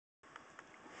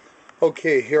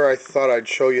Okay, here I thought I'd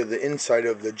show you the inside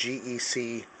of the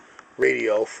G.E.C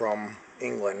radio from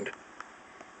England.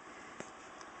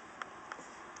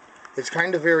 It's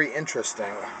kind of very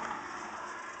interesting,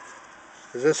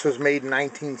 because this was made in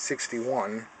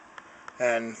 1961,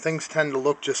 and things tend to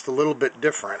look just a little bit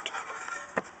different.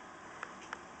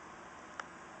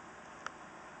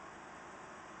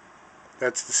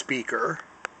 That's the speaker.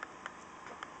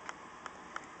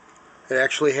 It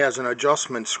actually has an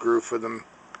adjustment screw for them.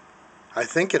 I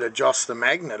think it adjusts the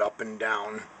magnet up and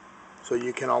down, so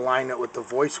you can align it with the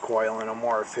voice coil in a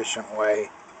more efficient way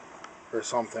or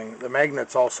something. The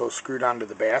magnet's also screwed onto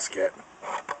the basket.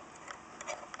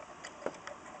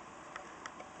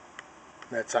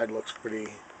 That side looks pretty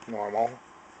normal.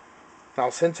 Now,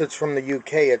 since it's from the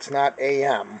UK, it's not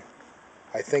AM.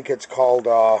 I think it's called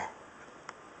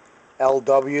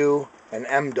LW and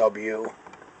MW.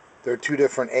 They're two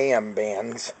different AM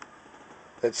bands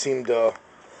that seem to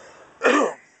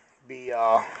be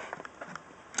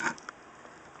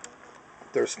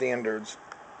their standards.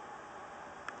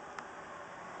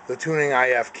 The tuning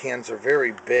IF cans are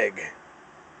very big,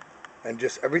 and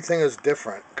just everything is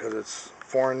different because it's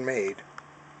foreign made.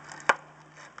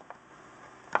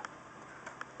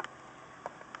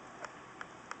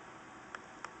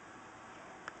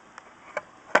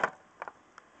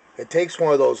 It takes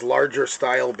one of those larger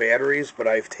style batteries, but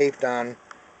I've taped on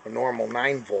a normal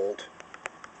 9-volt,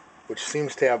 which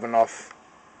seems to have enough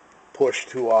push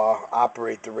to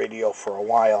operate the radio for a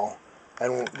while.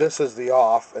 And this is the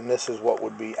off, and this is what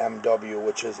would be MW,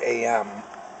 which is AM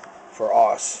for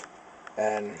us.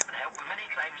 And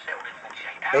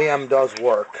AM does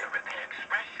work.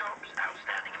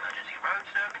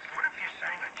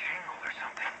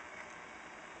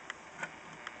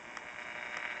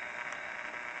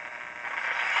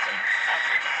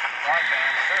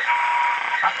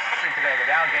 Today, the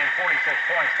Dow gained 46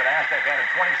 points, the Nasdaq added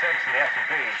 26, and the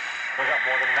S&P was up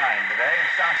more than 9 today. In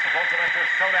stocks of local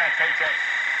interest, Kodak, Paycheck.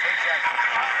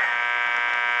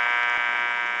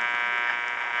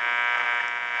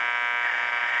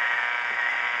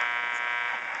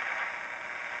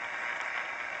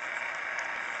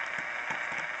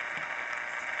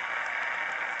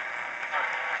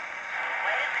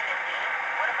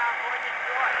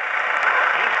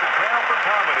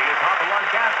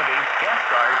 Guest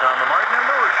stars on the Martin and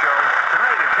Lewis Show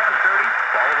tonight at 10:30,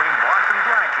 following Boston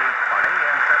Blackie on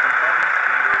AM 740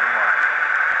 Speed Urban Live.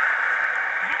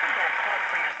 You can get a quote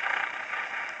for your...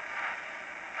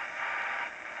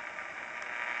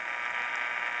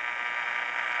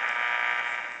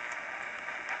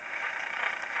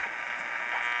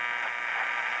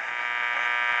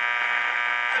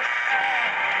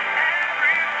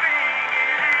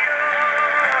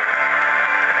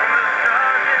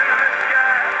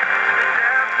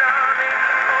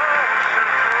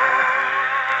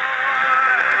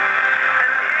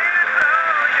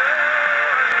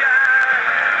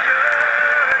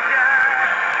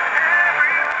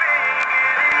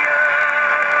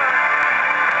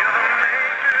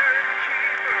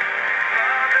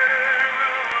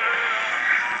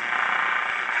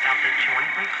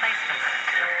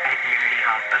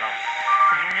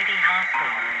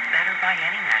 Better by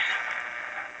any measure.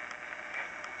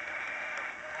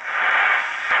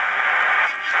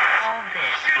 All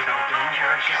this is in danger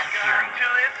of disappearing.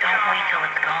 Don't wait till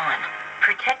it's gone.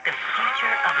 Protect the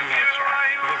future of nature.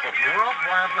 Visit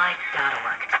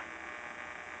worldwildlife.org.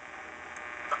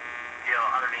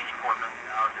 $184 million.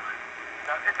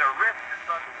 Now, it's a risk to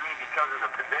some degree because of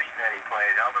the position that he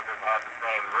played. Others have had the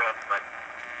same risk, but...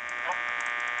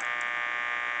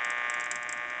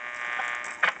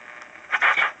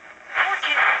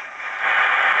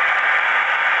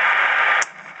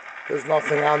 There's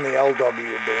nothing on the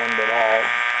LW band at all.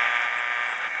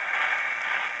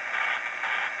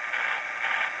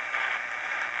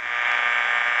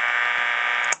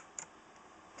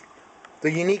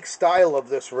 The unique style of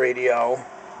this radio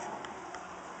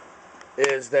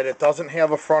is that it doesn't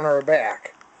have a front or a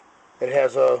back. It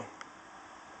has a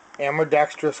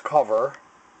ambidextrous cover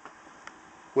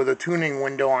with a tuning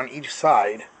window on each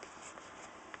side.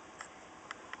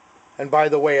 And by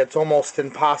the way, it's almost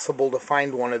impossible to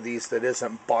find one of these that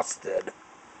isn't busted.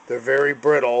 They're very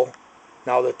brittle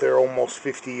now that they're almost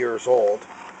 50 years old.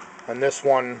 And this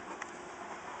one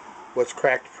was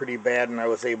cracked pretty bad, and I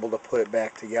was able to put it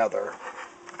back together.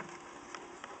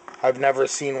 I've never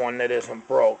seen one that isn't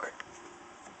broke.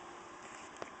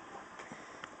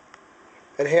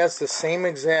 It has the same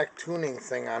exact tuning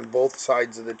thing on both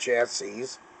sides of the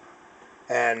chassis,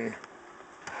 and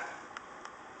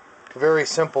a very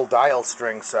simple dial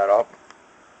string setup.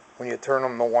 When you turn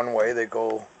them the one way, they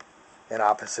go in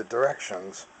opposite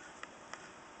directions.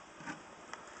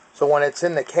 So when it's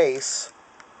in the case,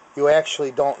 you actually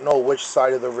don't know which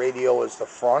side of the radio is the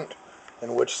front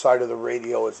and which side of the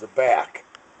radio is the back,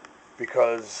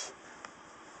 because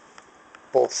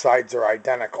both sides are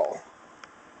identical.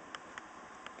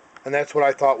 And that's what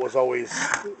I thought was always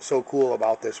so cool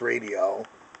about this radio.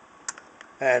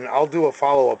 And I'll do a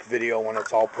follow-up video when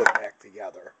it's all put back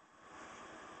together.